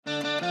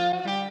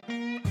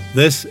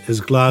This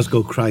is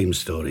Glasgow Crime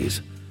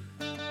Stories.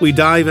 We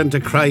dive into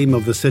crime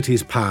of the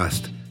city's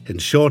past in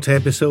short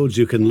episodes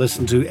you can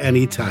listen to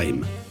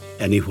anytime,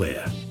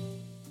 anywhere.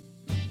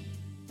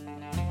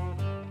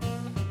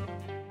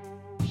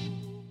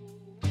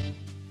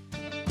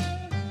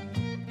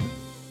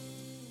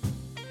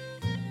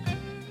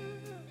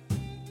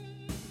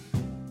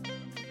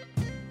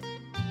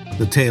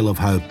 The tale of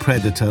how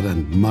predator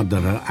and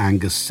murderer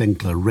Angus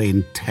Sinclair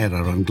rained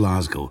terror on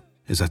Glasgow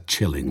is a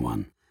chilling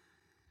one.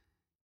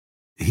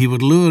 He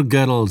would lure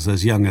girls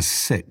as young as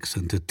 6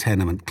 into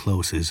tenement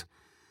closes,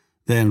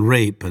 then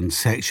rape and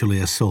sexually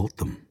assault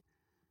them.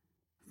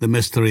 The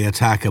mystery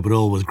attacker would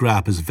always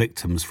grab his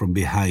victims from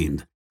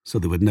behind so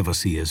they would never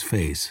see his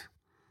face.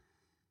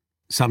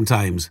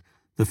 Sometimes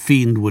the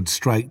fiend would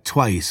strike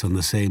twice on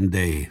the same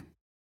day.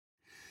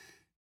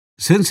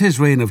 Since his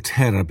reign of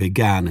terror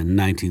began in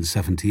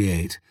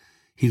 1978,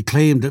 he'd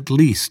claimed at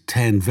least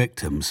 10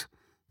 victims,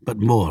 but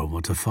more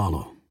were to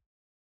follow.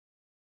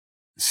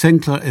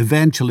 Sinclair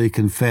eventually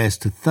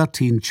confessed to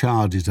 13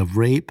 charges of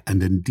rape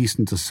and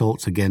indecent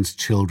assaults against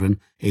children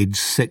aged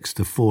 6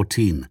 to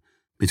 14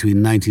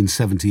 between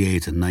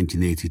 1978 and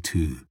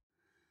 1982.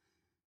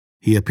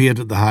 He appeared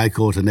at the High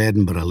Court in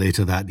Edinburgh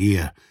later that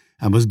year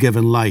and was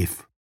given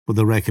life with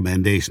the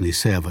recommendation he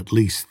serve at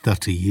least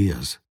 30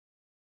 years.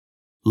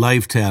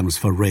 Life terms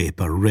for rape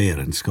are rare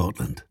in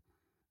Scotland.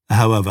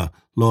 However,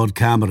 Lord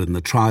Cameron,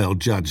 the trial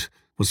judge,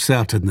 was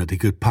certain that he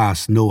could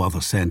pass no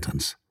other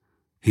sentence.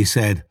 He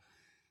said,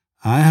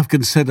 "I have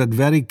considered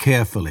very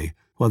carefully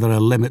whether a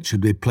limit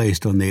should be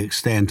placed on the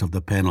extent of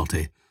the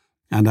penalty,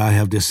 and I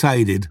have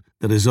decided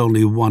there is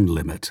only one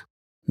limit,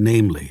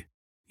 namely,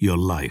 your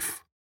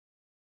life."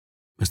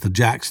 Mr.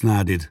 Jackson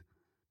added,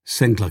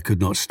 Sinclair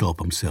could not stop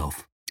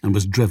himself and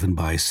was driven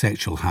by his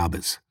sexual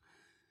habits.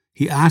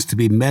 He asked to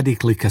be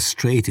medically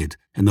castrated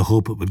in the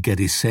hope it would get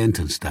his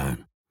sentence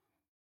down.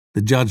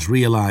 The judge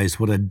realised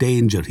what a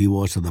danger he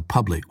was to the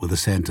public with the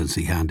sentence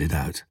he handed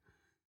out.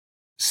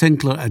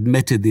 Sinclair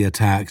admitted the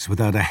attacks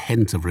without a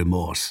hint of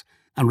remorse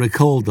and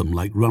recalled them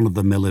like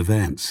run-of-the-mill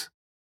events.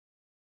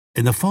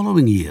 In the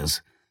following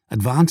years,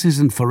 advances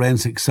in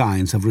forensic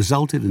science have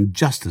resulted in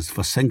justice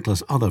for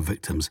Sinclair's other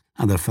victims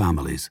and their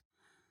families.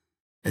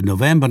 In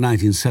November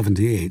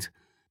 1978,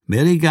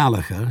 Mary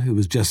Gallagher, who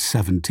was just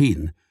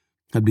 17,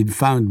 had been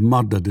found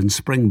murdered in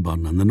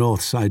Springburn on the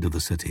north side of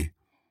the city.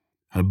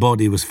 Her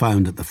body was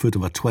found at the foot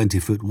of a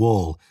 20-foot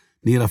wall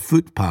near a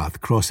footpath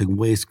crossing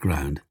waste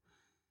ground.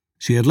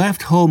 She had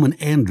left home in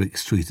Endrick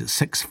Street at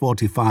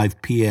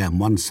 6:45 p.m.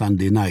 one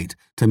Sunday night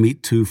to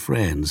meet 2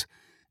 friends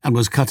and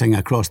was cutting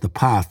across the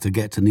path to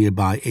get to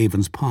nearby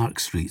Avons Park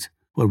Street,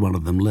 where one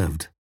of them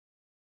lived.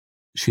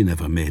 She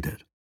never made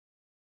it.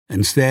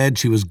 Instead,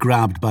 she was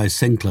grabbed by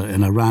Sinclair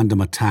in a random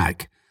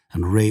attack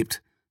and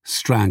raped,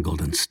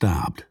 strangled and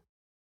stabbed.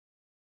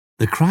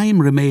 The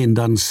crime remained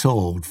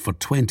unsolved for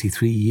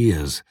 23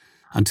 years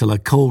until a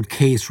cold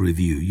case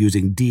review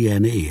using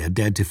DNA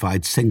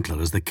identified Sinclair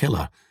as the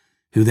killer,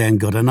 who then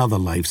got another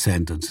life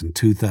sentence in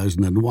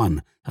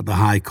 2001 at the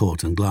High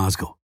Court in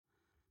Glasgow.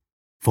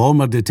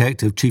 Former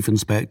Detective Chief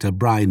Inspector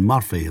Brian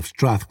Murphy of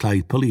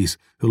Strathclyde Police,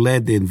 who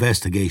led the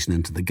investigation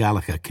into the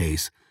Gallagher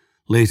case,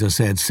 later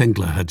said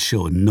Sinclair had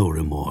shown no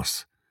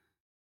remorse.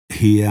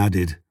 He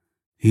added,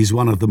 "He's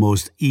one of the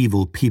most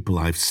evil people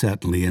I've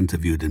certainly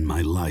interviewed in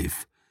my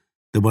life.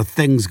 There were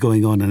things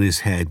going on in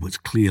his head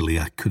which clearly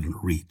I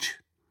couldn't reach."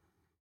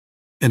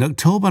 In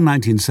October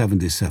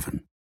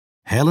 1977,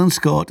 Helen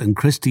Scott and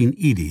Christine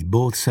Eadie,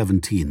 both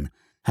 17,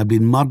 had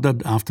been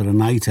murdered after a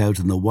night out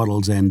in the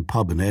World's End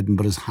pub in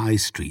Edinburgh's High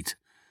Street.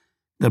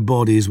 Their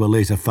bodies were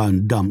later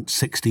found dumped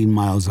 16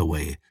 miles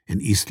away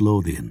in East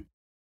Lothian.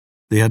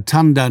 They had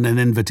turned down an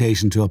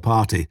invitation to a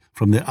party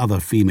from their other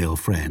female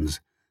friends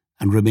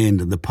and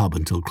remained in the pub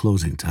until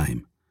closing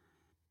time.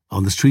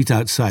 On the street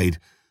outside,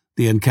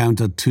 they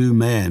encountered 2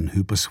 men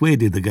who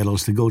persuaded the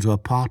girls to go to a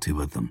party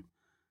with them.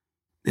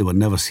 They were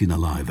never seen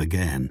alive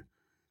again,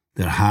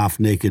 their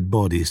half-naked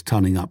bodies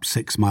turning up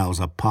 6 miles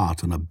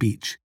apart on a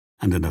beach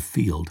and in a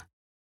field.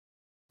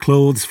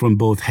 Clothes from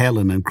both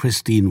Helen and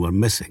Christine were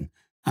missing,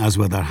 as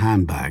were their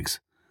handbags.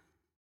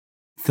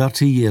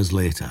 30 years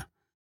later,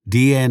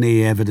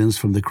 DNA evidence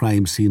from the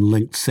crime scene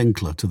linked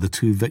Sinclair to the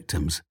 2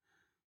 victims.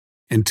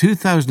 In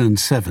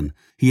 2007,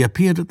 he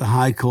appeared at the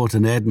High Court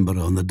in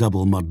Edinburgh on the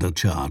double murder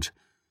charge,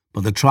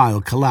 but the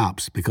trial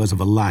collapsed because of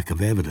a lack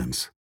of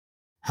evidence.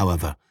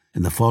 However,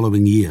 in the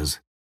following years,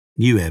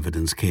 new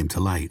evidence came to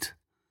light.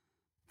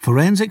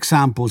 Forensic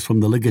samples from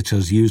the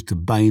ligatures used to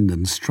bind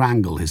and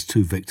strangle his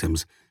 2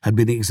 victims had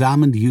been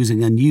examined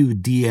using a new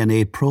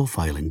DNA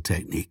profiling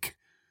technique.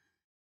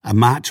 A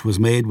match was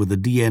made with the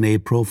DNA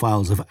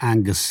profiles of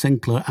Angus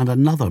Sinclair and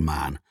another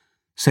man,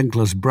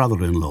 Sinclair's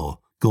brother-in-law,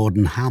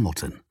 Gordon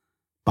Hamilton,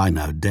 by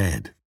now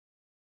dead.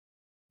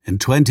 In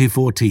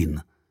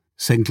 2014,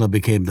 Sinclair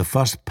became the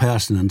first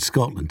person in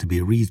Scotland to be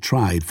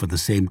retried for the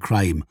same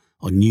crime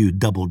on new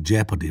double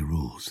jeopardy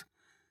rules.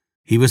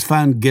 He was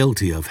found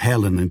guilty of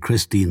Helen and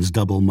Christine's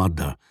double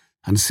murder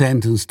and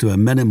sentenced to a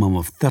minimum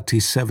of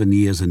 37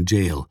 years in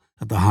jail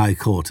at the High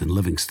Court in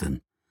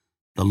Livingston,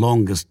 the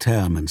longest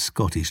term in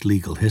Scottish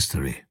legal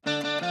history.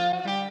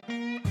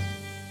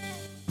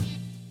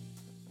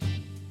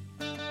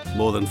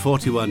 More than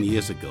 41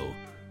 years ago,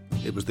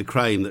 it was the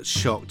crime that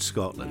shocked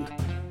Scotland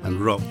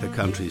and rocked the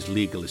country's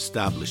legal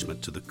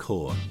establishment to the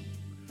core.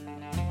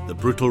 The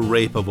brutal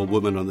rape of a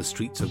woman on the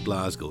streets of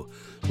Glasgow,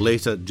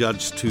 later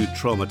judged too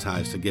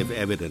traumatised to give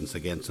evidence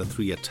against the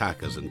 3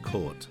 attackers in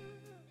court.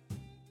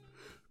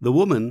 The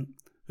woman,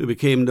 who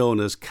became known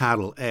as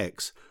Carol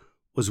X,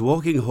 was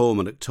walking home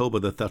on October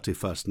the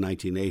 31st,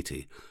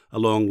 1980,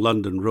 along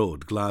London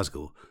Road,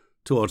 Glasgow,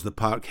 towards the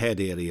Parkhead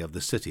area of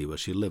the city where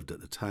she lived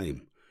at the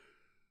time.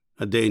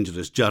 A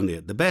dangerous journey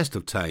at the best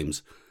of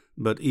times,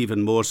 but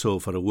even more so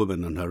for a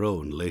woman on her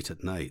own late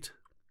at night.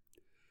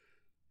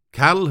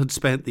 Carol had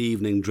spent the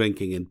evening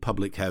drinking in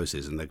public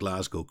houses in the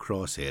Glasgow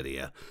Cross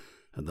area,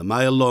 and the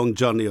mile-long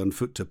journey on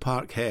foot to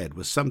Parkhead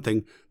was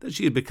something that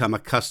she had become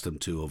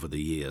accustomed to over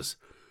the years,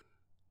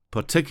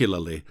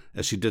 particularly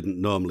as she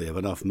didn't normally have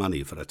enough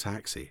money for a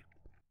taxi.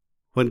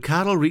 When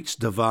Carol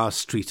reached Devar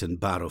Street in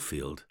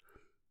Barrowfield,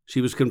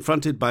 she was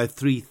confronted by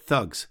 3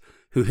 thugs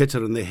who hit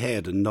her in the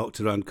head and knocked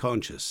her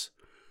unconscious.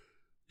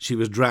 She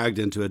was dragged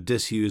into a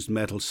disused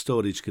metal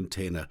storage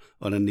container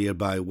on a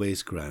nearby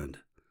waste ground.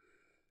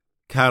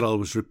 Carol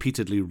was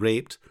repeatedly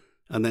raped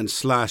and then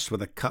slashed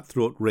with a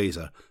cutthroat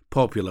razor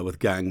popular with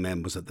gang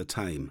members at the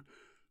time,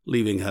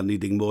 leaving her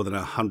needing more than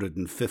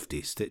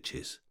 150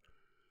 stitches.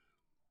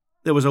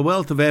 There was a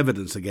wealth of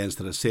evidence against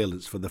her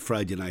assailants for the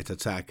Friday night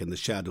attack in the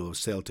shadow of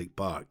Celtic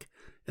Park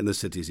in the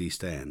city's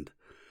East End.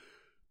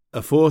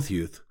 A 4th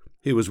youth,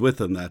 who was with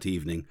them that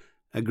evening,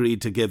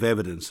 agreed to give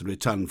evidence in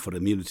return for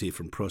immunity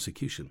from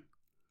prosecution.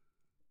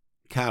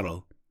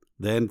 Carol,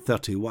 then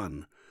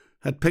 31,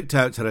 had picked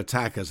out her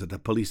attackers at a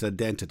police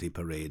identity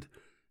parade,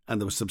 and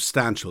there was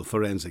substantial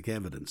forensic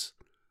evidence.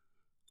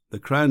 The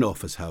Crown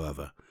Office,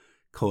 however,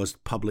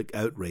 caused public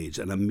outrage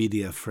and a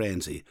media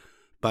frenzy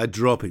by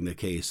dropping the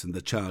case and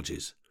the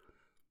charges.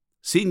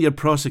 Senior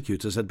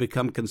prosecutors had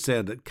become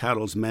concerned at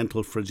Carol's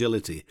mental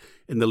fragility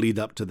in the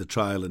lead-up to the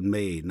trial in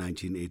May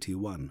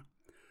 1981.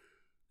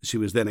 She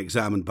was then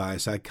examined by a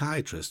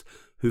psychiatrist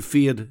who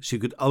feared she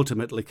could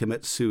ultimately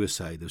commit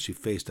suicide if she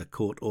faced a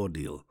court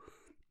ordeal.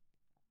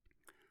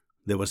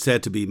 There were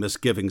said to be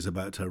misgivings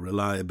about her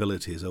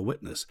reliability as a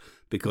witness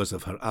because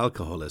of her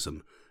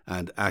alcoholism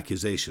and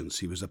accusations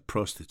she was a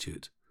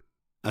prostitute.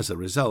 As a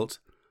result,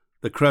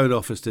 the Crown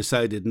Office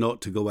decided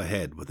not to go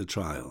ahead with the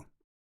trial.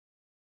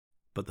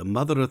 But the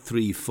mother of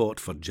 3 fought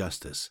for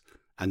justice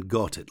and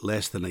got it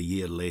less than a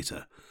year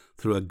later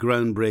through a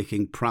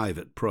groundbreaking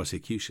private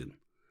prosecution.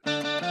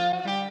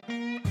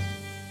 The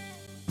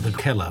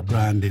killer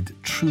branded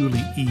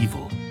truly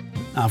evil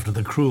after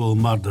the cruel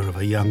murder of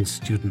a young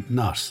student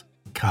nurse,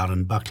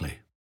 Karen Buckley.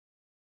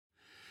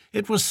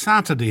 It was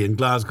Saturday in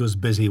Glasgow's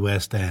busy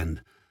West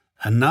End,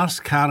 and nurse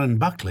Karen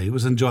Buckley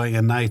was enjoying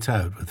a night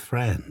out with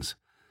friends.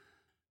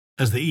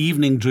 As the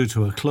evening drew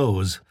to a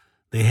close,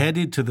 they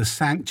headed to the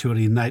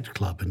Sanctuary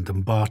nightclub in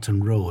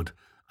Dumbarton Road,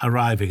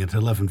 arriving at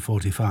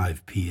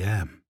 11:45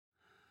 p.m.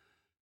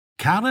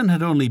 Karen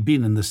had only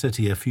been in the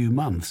city a few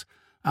months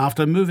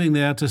after moving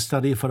there to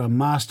study for a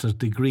master's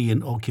degree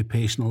in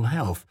occupational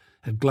health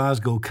at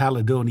Glasgow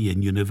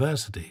Caledonian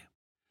University.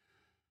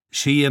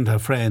 She and her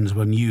friends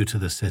were new to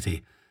the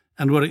city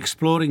and were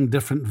exploring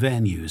different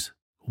venues,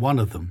 one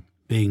of them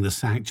being the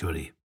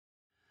Sanctuary.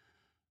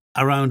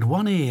 Around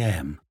 1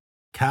 a.m.,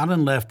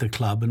 Karen left the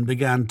club and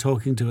began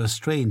talking to a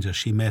stranger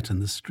she met in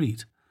the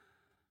street.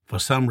 For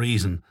some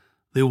reason,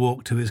 they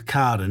walked to his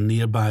car in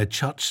nearby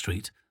Church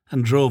Street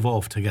and drove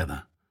off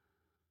together.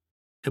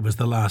 It was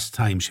the last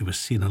time she was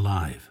seen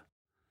alive.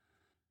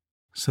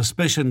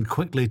 Suspicion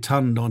quickly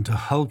turned onto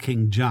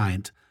hulking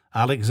giant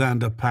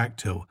Alexander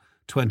Pacto,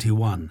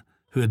 21,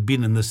 who had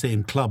been in the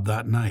same club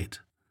that night.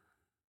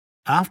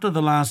 After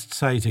the last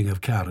sighting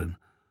of Karen,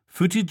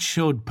 footage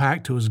showed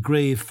Pacto's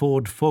grey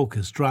Ford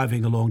Focus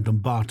driving along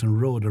Dumbarton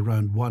Road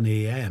around 1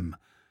 a.m,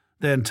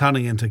 then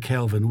turning into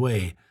Kelvin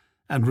Way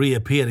and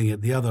reappearing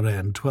at the other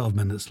end 12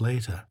 minutes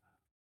later.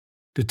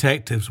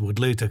 Detectives would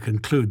later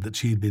conclude that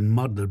she had been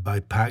murdered by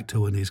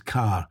Pacto in his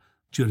car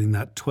during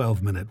that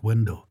 12-minute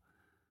window.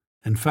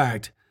 In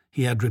fact,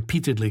 he had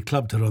repeatedly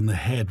clubbed her on the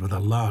head with a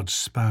large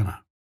spanner.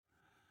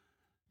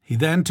 He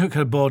then took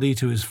her body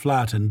to his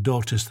flat in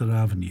Dorchester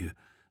Avenue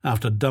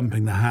after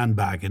dumping the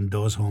handbag in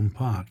Dosholm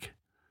Park.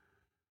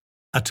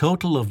 A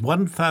total of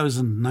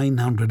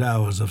 1,900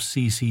 hours of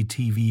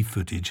CCTV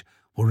footage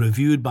were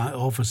reviewed by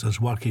officers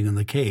working on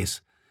the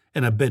case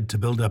in a bid to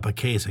build up a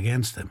case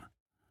against him.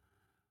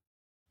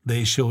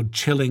 They showed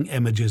chilling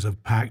images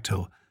of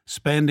Pacto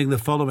spending the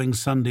following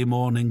Sunday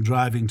morning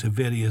driving to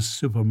various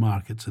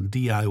supermarkets and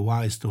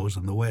DIY stores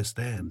in the West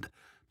End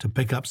to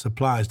pick up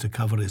supplies to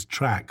cover his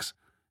tracks,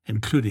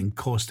 including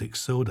caustic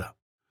soda.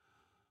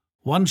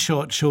 One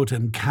shot showed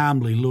him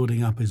calmly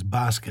loading up his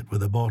basket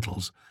with the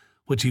bottles,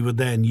 which he would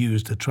then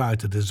use to try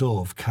to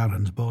dissolve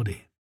Karen's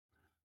body.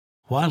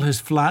 While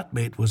his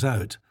flatmate was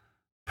out,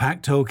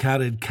 Pacto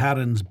carried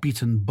Karen's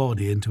beaten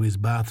body into his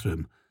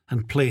bathroom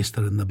and placed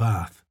her in the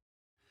bath.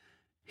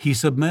 He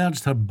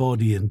submerged her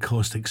body in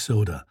caustic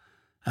soda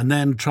and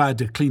then tried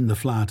to clean the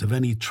flat of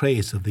any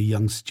trace of the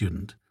young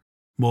student.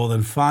 More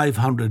than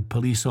 500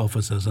 police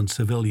officers and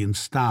civilian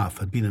staff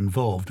had been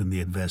involved in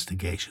the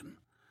investigation.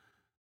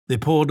 They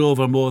pored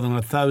over more than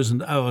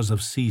 1,000 hours of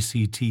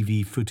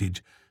CCTV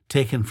footage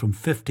taken from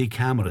 50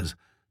 cameras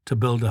to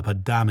build up a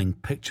damning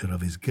picture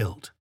of his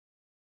guilt.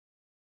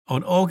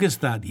 On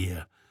August that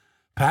year,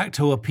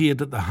 Pacto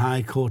appeared at the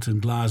High Court in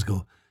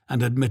Glasgow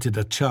and admitted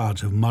a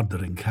charge of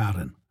murdering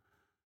Karen.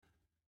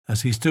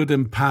 As he stood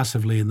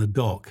impassively in the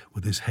dock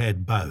with his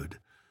head bowed,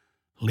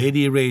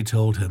 Lady Ray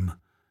told him,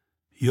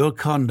 "Your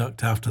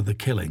conduct after the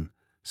killing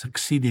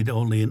succeeded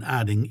only in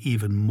adding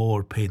even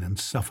more pain and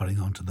suffering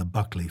onto the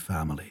Buckley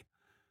family.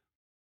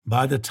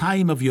 By the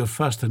time of your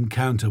first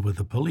encounter with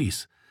the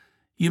police,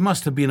 you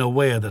must have been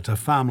aware that her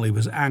family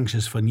was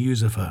anxious for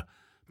news of her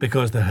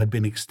because there had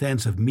been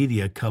extensive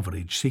media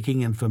coverage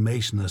seeking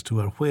information as to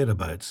her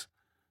whereabouts,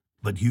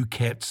 but you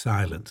kept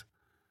silent.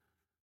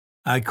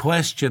 I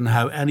question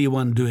how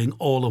anyone doing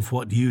all of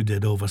what you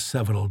did over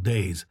several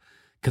days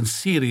can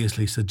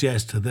seriously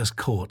suggest to this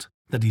court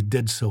that he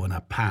did so in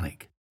a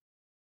panic."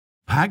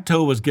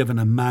 Pacto was given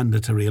a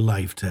mandatory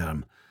life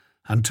term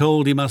and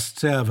told he must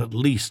serve at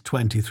least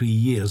 23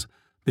 years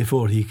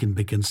before he can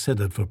be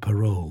considered for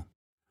parole.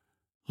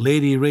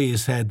 Lady Ray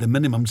said the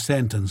minimum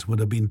sentence would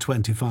have been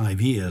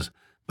 25 years,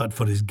 but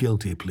for his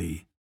guilty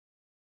plea.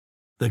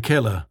 The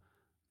killer,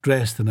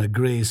 dressed in a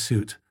grey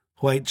suit,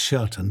 white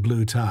shirt and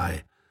blue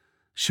tie,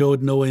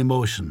 showed no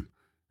emotion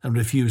and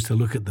refused to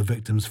look at the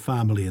victim's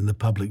family in the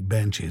public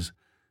benches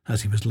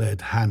as he was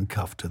led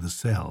handcuffed to the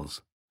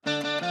cells.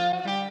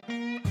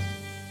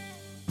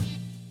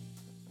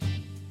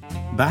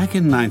 Back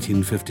in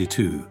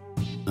 1952,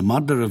 the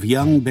murder of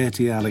young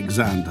Betty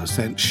Alexander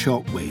sent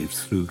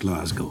shockwaves through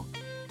Glasgow.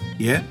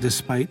 Yet,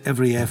 despite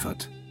every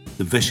effort,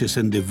 the vicious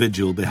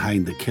individual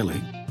behind the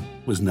killing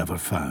was never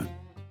found.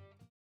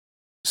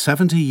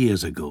 70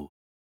 years ago,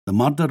 the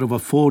murder of a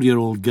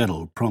 4-year-old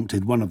girl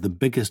prompted one of the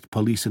biggest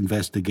police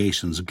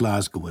investigations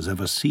Glasgow has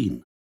ever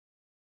seen.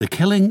 The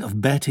killing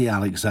of Betty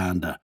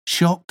Alexander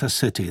shocked a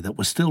city that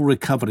was still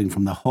recovering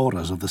from the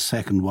horrors of the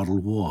Second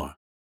World War.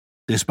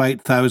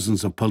 Despite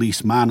thousands of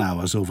police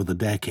man-hours over the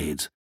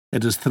decades,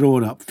 it has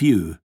thrown up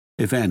few,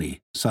 if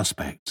any,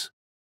 suspects.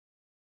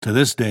 To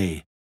this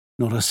day,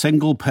 not a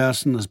single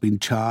person has been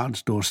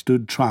charged or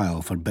stood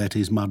trial for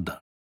Betty's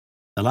murder.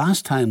 The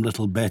last time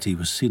little Betty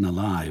was seen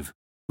alive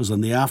was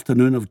on the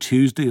afternoon of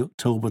Tuesday,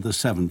 October the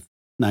 7th,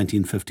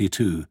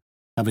 1952,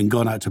 having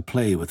gone out to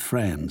play with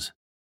friends.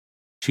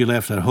 She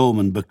left her home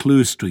in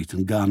Buccleuch Street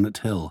in Garnet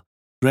Hill,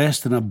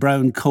 dressed in a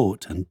brown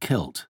coat and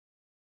kilt,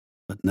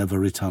 but never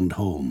returned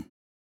home.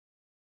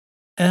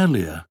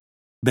 Earlier,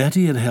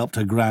 Betty had helped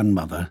her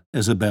grandmother,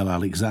 Isabel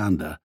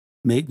Alexander,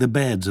 make the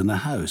beds in the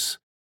house,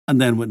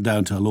 and then went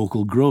down to a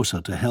local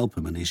grocer to help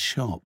him in his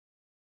shop.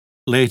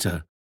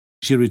 Later,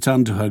 she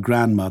returned to her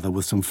grandmother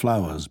with some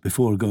flowers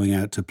before going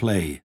out to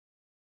play.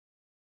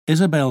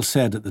 Isabel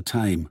said at the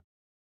time,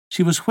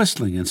 "She was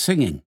whistling and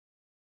singing.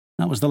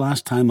 That was the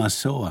last time I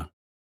saw her."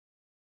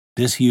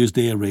 Disused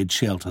air raid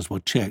shelters were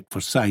checked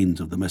for signs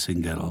of the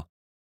missing girl.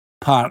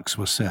 Parks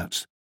were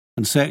searched,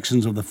 and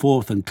sections of the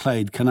Forth and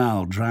Clyde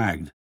Canal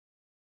dragged,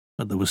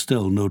 but there was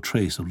still no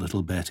trace of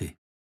little Betty.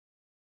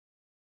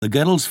 The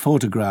girl's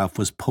photograph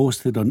was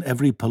posted on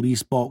every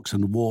police box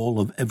and wall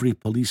of every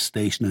police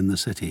station in the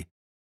city.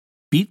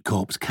 Beat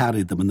cops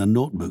carried them in their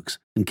notebooks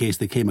in case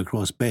they came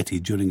across Betty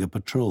during a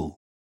patrol.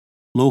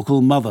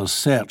 Local mothers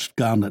searched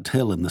Garnet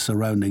Hill and the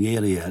surrounding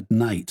area at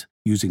night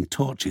using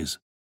torches.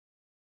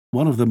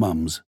 One of the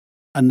mums,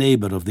 a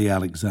neighbour of the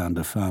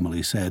Alexander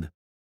family, said,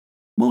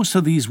 "Most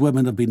of these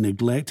women have been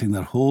neglecting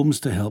their homes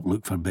to help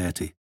look for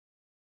Betty.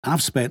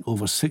 I've spent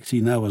over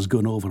 16 hours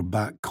going over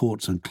back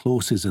courts and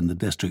closes in the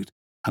district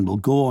and will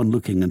go on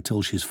looking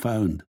until she's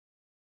found."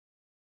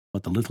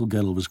 But the little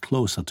girl was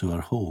closer to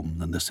her home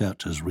than the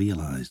searchers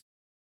realised.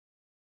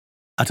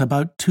 At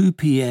about 2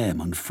 p.m.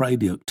 on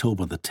Friday,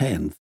 October the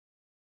 10th,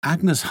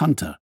 Agnes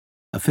Hunter,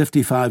 a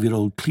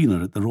 55-year-old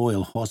cleaner at the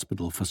Royal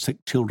Hospital for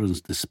Sick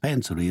Children's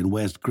Dispensary in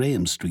West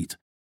Graham Street,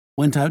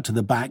 went out to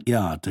the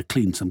backyard to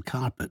clean some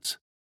carpets.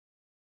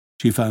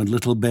 She found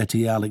little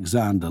Betty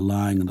Alexander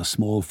lying on a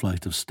small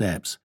flight of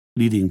steps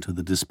leading to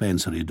the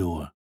dispensary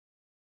door.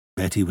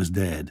 Betty was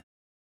dead,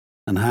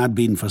 and had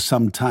been for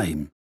some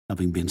time,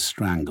 having been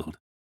strangled.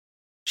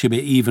 She may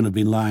even have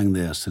been lying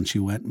there since she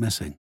went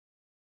missing.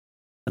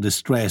 A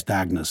distressed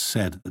Agnes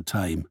said at the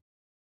time,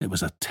 "It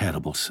was a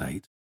terrible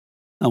sight.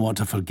 I want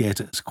to forget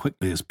it as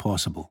quickly as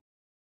possible."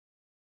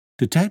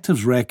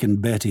 Detectives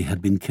reckoned Betty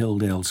had been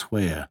killed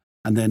elsewhere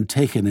and then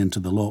taken into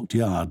the locked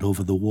yard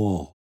over the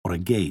wall, or a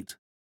gate.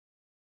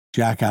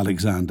 Jack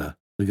Alexander,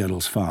 the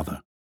girl's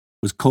father,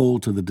 was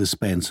called to the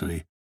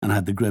dispensary and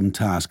had the grim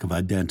task of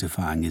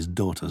identifying his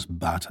daughter's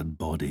battered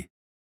body.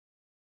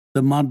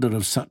 The murder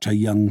of such a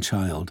young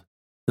child,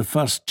 the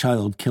first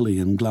child killing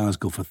in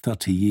Glasgow for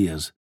 30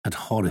 years, had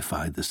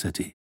horrified the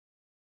city.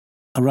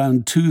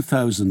 Around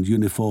 2,000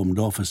 uniformed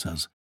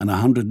officers and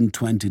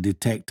 120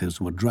 detectives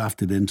were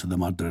drafted into the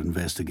murder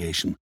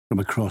investigation from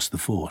across the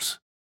force.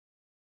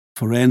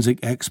 Forensic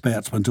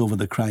experts went over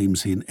the crime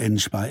scene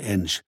inch by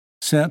inch,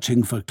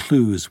 searching for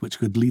clues which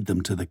could lead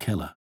them to the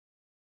killer.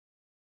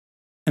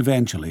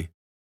 Eventually,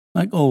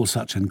 like all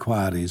such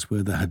inquiries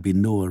where there had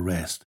been no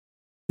arrest,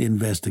 the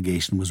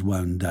investigation was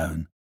wound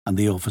down and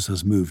the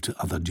officers moved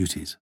to other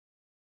duties.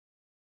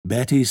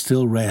 Betty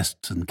still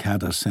rests in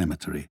Cadder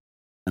Cemetery,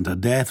 and her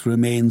death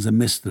remains a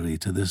mystery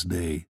to this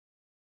day.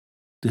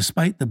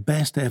 Despite the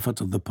best efforts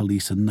of the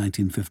police in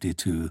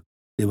 1952,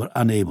 they were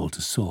unable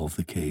to solve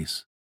the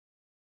case.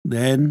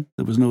 Then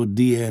there was no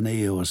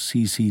DNA or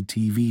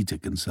CCTV to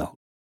consult,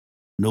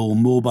 no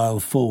mobile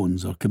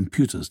phones or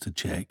computers to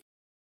check.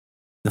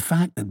 The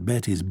fact that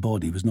Betty's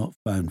body was not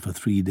found for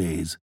 3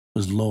 days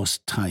was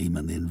lost time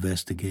in the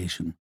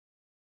investigation.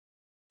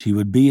 She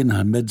would be in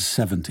her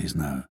mid-70s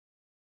now,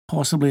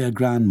 possibly a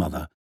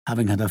grandmother,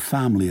 having had a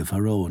family of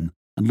her own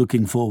and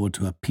looking forward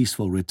to a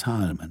peaceful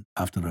retirement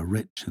after a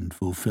rich and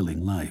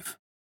fulfilling life.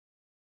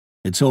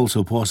 It's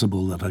also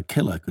possible that her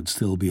killer could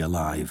still be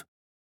alive,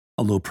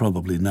 although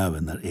probably now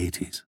in their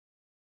 80s.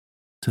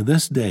 To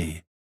this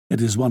day, it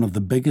is one of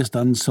the biggest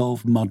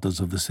unsolved murders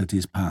of the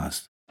city's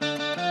past.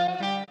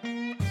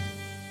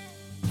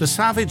 The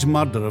savage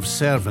murder of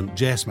servant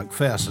Jess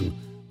Macpherson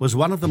was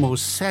one of the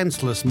most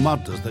senseless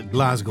murders that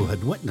Glasgow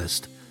had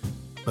witnessed,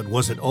 but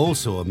was it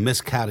also a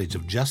miscarriage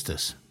of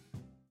justice?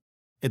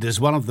 It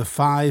is one of the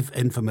 5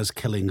 infamous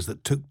killings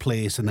that took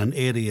place in an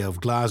area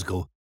of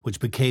Glasgow which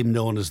became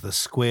known as the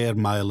Square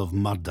Mile of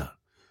Murder.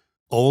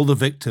 All the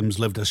victims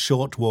lived a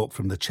short walk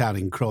from the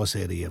Charing Cross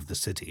area of the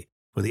city,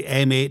 where the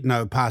M8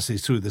 now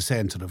passes through the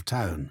centre of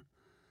town.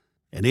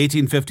 In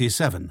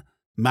 1857,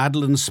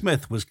 Madeleine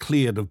Smith was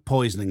cleared of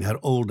poisoning her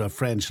older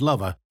French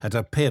lover at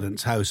her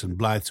parents' house in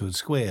Blythswood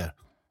Square.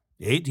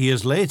 8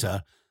 years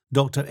later,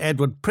 Dr.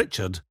 Edward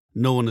Pritchard,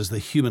 known as the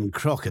Human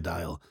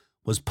Crocodile,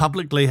 was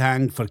publicly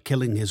hanged for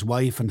killing his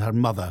wife and her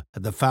mother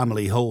at the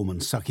family home in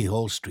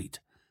Suckyhall Street.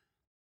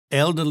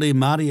 Elderly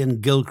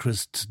Marion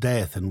Gilchrist's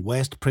death in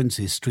West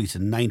Princes Street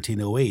in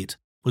 1908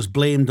 was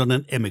blamed on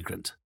an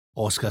immigrant,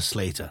 Oscar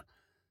Slater.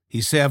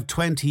 He served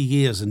 20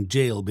 years in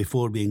jail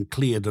before being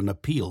cleared on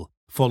appeal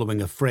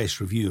following a fresh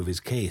review of his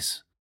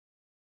case.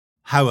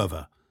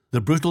 However,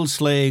 the brutal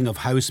slaying of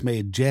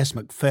housemaid Jess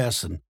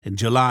Macpherson in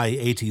July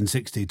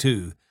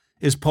 1862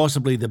 is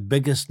possibly the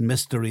biggest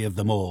mystery of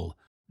them all.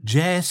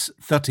 Jess,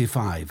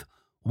 35,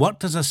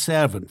 worked as a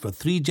servant for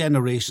 3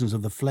 generations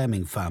of the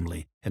Fleming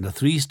family in a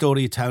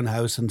 3-storey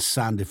townhouse in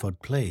Sandyford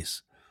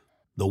Place.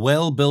 The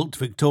well-built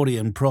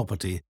Victorian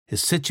property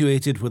is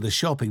situated where the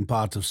shopping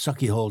part of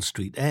Suckyhall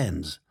Street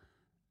ends.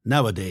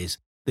 Nowadays,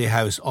 they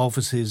house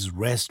offices,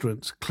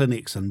 restaurants,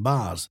 clinics and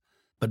bars,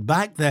 but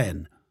back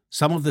then,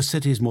 some of the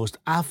city's most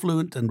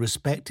affluent and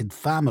respected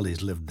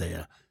families lived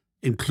there,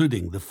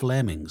 including the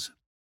Flemings.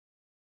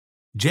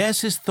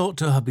 Jess is thought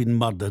to have been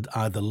murdered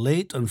either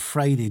late on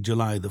Friday,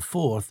 July the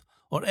 4th,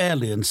 or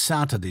early on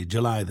Saturday,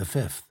 July the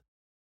 5th.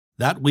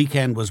 That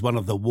weekend was one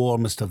of the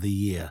warmest of the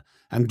year,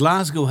 and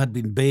Glasgow had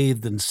been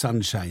bathed in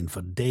sunshine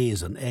for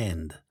days on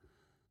end.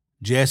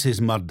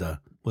 Jess's murder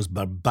was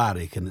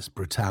barbaric in its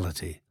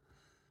brutality.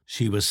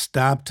 She was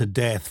stabbed to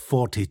death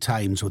 40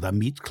 times with a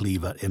meat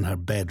cleaver in her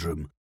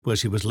bedroom, where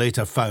she was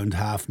later found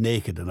half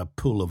naked in a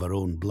pool of her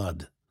own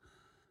blood.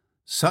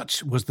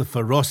 Such was the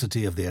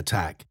ferocity of the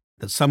attack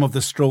that some of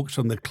the strokes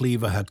from the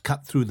cleaver had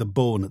cut through the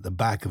bone at the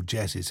back of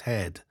Jess's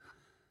head.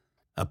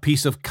 A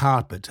piece of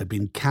carpet had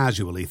been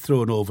casually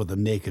thrown over the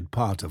naked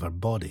part of her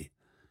body.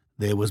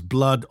 There was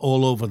blood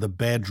all over the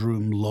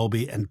bedroom,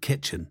 lobby and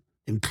kitchen,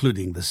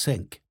 including the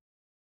sink.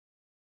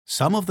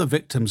 Some of the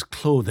victim's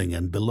clothing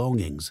and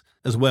belongings,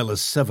 as well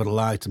as several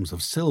items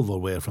of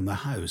silverware from the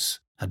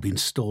house, had been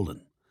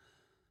stolen.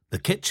 The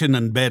kitchen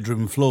and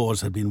bedroom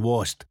floors had been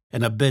washed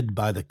in a bid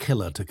by the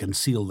killer to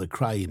conceal the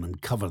crime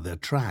and cover their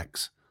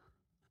tracks.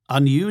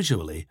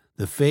 Unusually,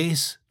 the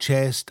face,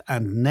 chest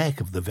and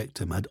neck of the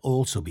victim had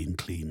also been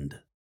cleaned.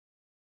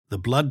 The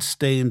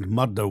blood-stained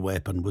murder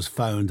weapon was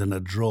found in a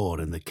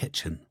drawer in the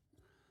kitchen.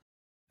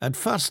 At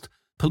first,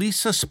 police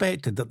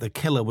suspected that the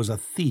killer was a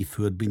thief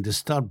who had been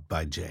disturbed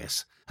by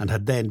Jess and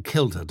had then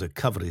killed her to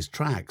cover his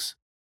tracks.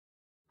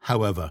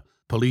 However,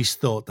 police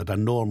thought that a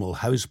normal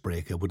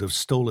housebreaker would have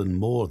stolen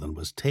more than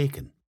was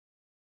taken.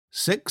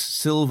 6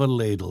 silver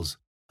ladles,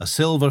 a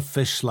silver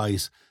fish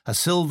slice, a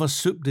silver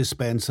soup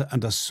dispenser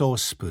and a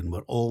sauce spoon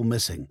were all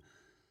missing,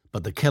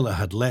 but the killer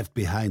had left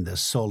behind their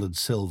solid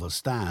silver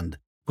stand,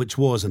 which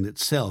was in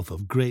itself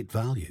of great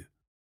value.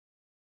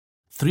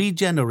 3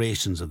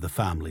 generations of the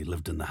family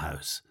lived in the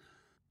house.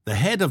 The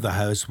head of the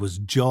house was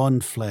John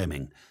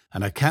Fleming,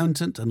 an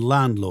accountant and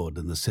landlord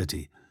in the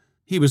city.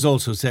 He was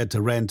also said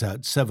to rent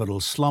out several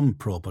slum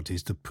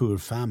properties to poor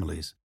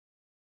families.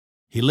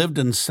 He lived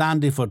in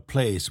Sandyford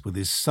Place with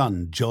his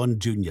son John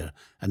Jr.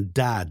 and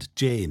dad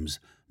James,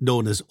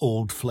 known as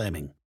Old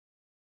Fleming.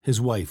 His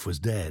wife was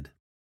dead.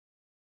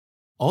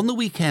 On the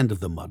weekend of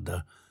the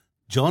murder,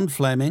 John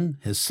Fleming,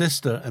 his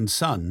sister and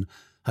son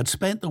had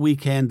spent the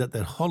weekend at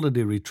their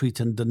holiday retreat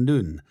in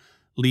Dunoon,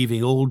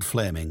 leaving old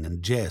Fleming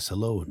and Jess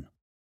alone.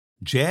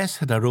 Jess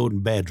had her own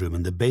bedroom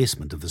in the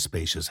basement of the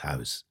spacious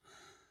house.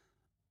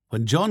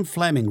 When John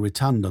Fleming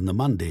returned on the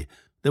Monday,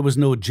 there was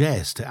no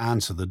Jess to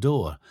answer the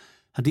door,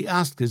 and he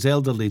asked his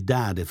elderly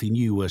dad if he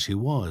knew where she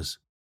was.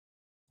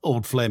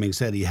 Old Fleming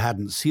said he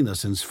hadn't seen her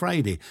since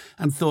Friday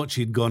and thought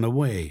she'd gone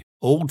away.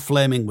 Old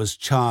Fleming was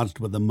charged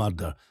with the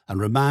murder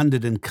and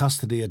remanded in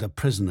custody at a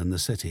prison in the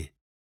city.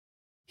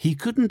 He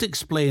couldn't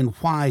explain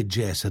why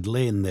Jess had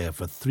lain there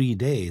for 3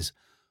 days,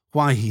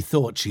 why he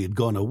thought she had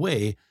gone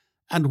away,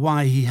 and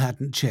why he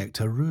hadn't checked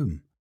her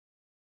room.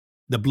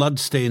 The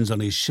bloodstains on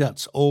his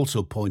shirts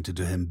also pointed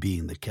to him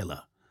being the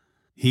killer.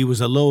 He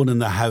was alone in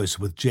the house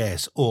with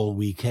Jess all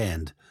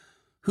weekend.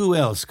 Who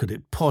else could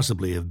it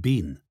possibly have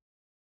been?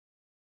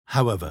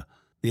 However,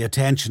 the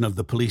attention of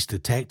the police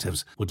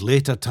detectives would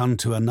later turn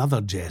to another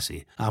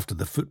Jessie after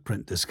the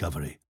footprint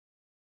discovery.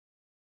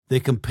 They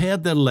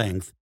compared their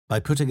length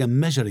by putting a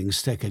measuring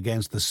stick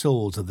against the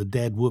soles of the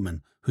dead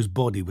woman whose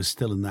body was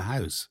still in the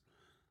house.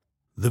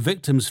 The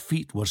victim's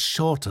feet were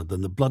shorter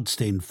than the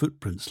blood-stained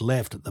footprints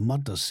left at the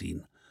murder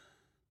scene.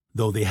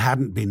 Though they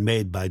hadn't been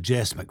made by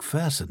Jess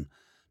McPherson,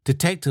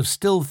 detectives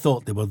still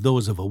thought they were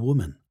those of a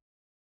woman.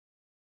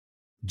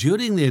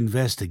 During the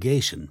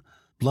investigation,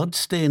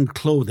 blood-stained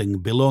clothing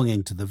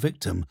belonging to the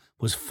victim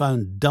was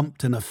found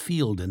dumped in a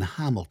field in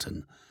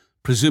Hamilton,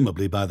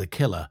 presumably by the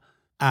killer,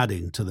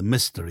 adding to the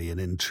mystery and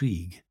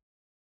intrigue.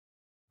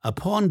 A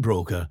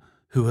pawnbroker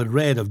who had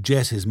read of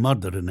Jess's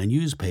murder in a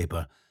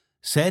newspaper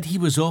said he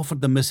was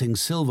offered the missing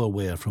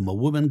silverware from a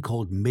woman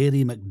called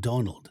Mary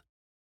MacDonald.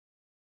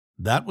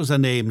 That was a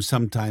name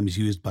sometimes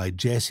used by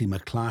Jessie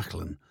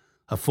McLachlan,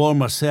 a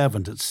former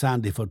servant at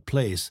Sandyford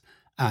Place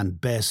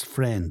and best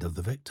friend of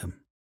the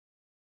victim.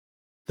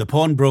 The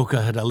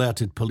pawnbroker had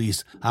alerted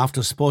police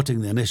after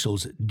spotting the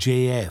initials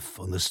JF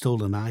on the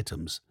stolen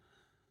items.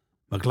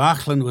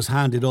 McLachlan was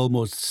handed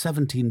almost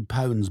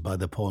 £17 by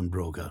the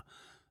pawnbroker,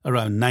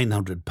 around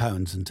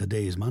 £900 in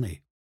today's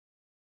money.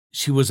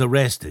 She was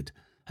arrested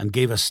and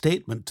gave a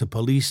statement to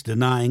police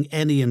denying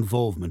any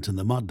involvement in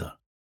the murder.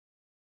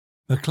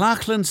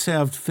 McLachlan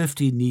served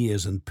 15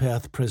 years in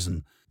Perth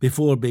prison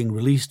before being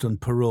released on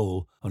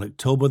parole on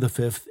October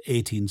 5,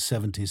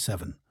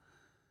 1877.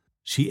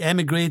 She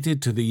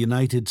emigrated to the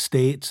United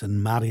States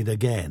and married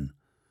again.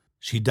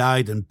 She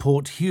died in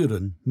Port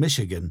Huron,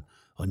 Michigan,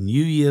 on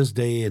New Year's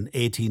Day in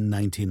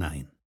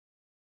 1899.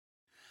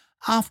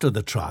 After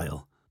the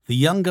trial, the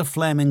younger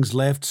Flemings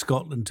left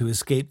Scotland to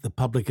escape the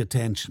public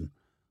attention,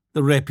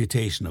 the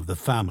reputation of the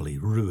family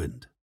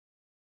ruined.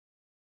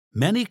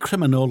 Many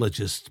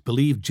criminologists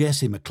believe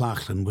Jessie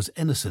McLachlan was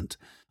innocent,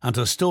 and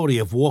her story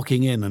of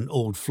walking in on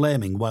old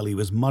Fleming while he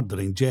was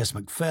murdering Jess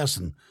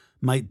McPherson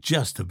might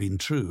just have been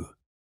true.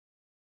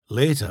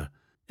 Later,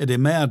 it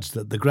emerged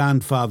that the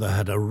grandfather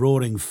had a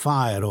roaring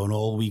fire on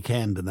all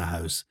weekend in the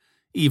house,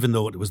 even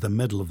though it was the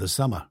middle of the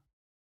summer.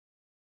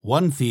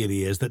 One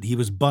theory is that he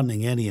was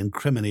burning any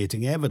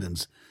incriminating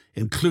evidence,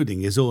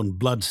 including his own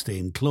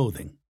blood-stained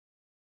clothing.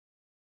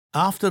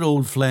 After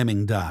old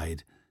Fleming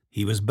died,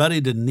 he was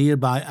buried in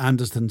nearby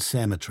Anderston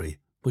Cemetery,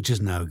 which is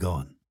now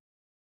gone.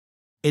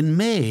 In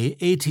May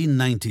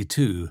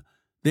 1892,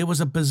 there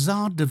was a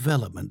bizarre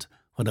development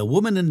when a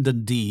woman in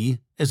Dundee,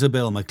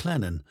 Isabel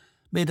McLennan,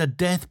 made a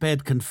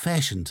deathbed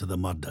confession to the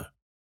murder.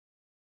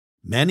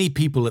 Many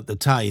people at the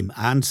time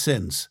and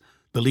since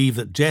believe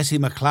that Jessie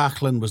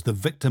McLachlan was the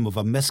victim of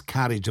a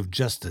miscarriage of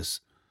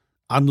justice.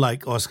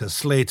 Unlike Oscar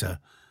Slater,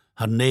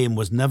 her name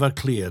was never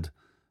cleared,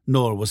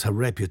 nor was her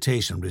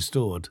reputation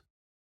restored.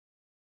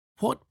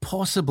 What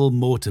possible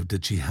motive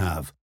did she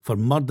have for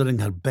murdering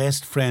her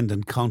best friend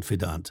and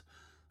confidant,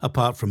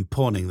 apart from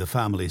pawning the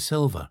family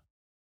silver?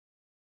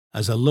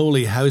 As a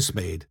lowly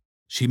housemaid,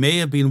 she may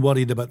have been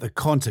worried about the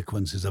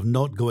consequences of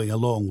not going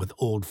along with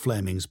old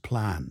Fleming's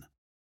plan.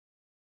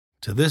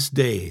 To this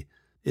day,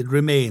 it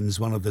remains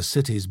one of the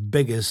city's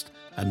biggest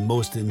and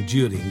most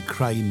enduring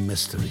crime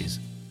mysteries.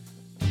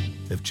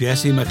 If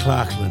Jessie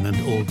McLachlan and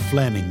old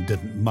Fleming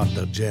didn't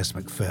murder Jess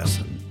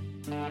McPherson,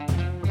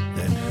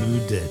 then who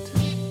did?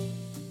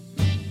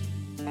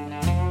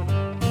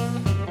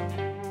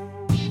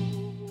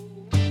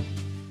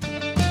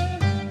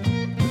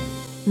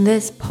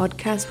 This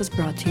podcast was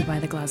brought to you by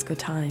the Glasgow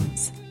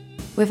Times.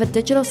 With a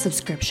digital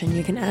subscription,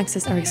 you can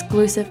access our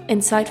exclusive,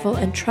 insightful,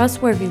 and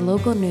trustworthy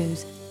local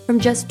news from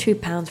just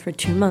 £2 for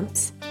 2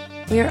 months.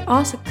 We are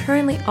also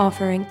currently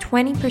offering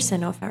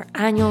 20% off our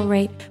annual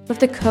rate with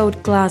the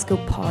code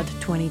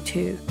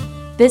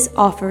GlasgowPod22. This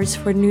offer is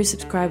for new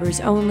subscribers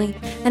only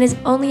and is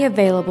only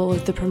available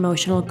with the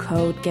promotional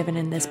code given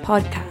in this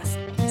podcast.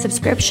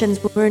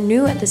 Subscriptions will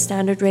renew at the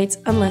standard rates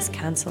unless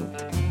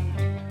cancelled.